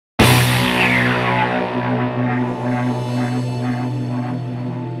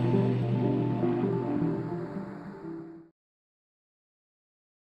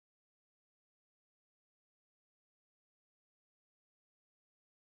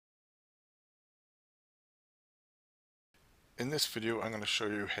In this video, I'm going to show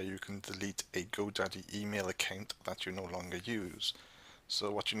you how you can delete a GoDaddy email account that you no longer use. So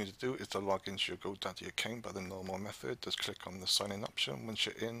what you need to do is to log into your GoDaddy account by the normal method. Just click on the sign in option. Once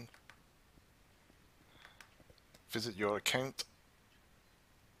you're in, visit your account.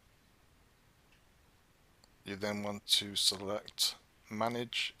 You then want to select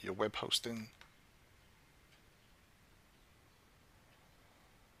manage your web hosting.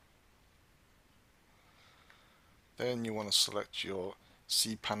 Then you want to select your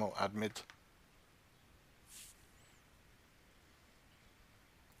cPanel admin.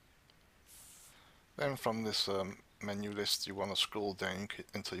 Then from this menu list, you want to scroll down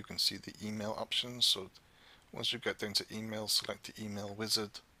until you can see the email options. So once you get down to email, select the email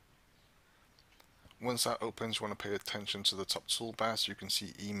wizard. Once that opens, you want to pay attention to the top toolbar so you can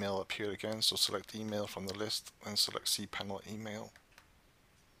see email appear again. So select email from the list and select cPanel email.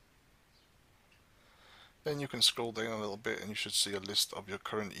 Then you can scroll down a little bit and you should see a list of your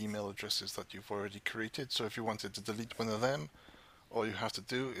current email addresses that you've already created. So if you wanted to delete one of them, all you have to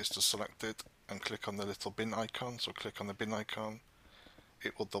do is to select it and click on the little bin icon. So click on the bin icon,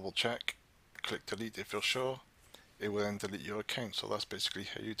 it will double check, click delete if you're sure, it will then delete your account. So that's basically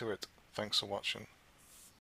how you do it. Thanks for watching.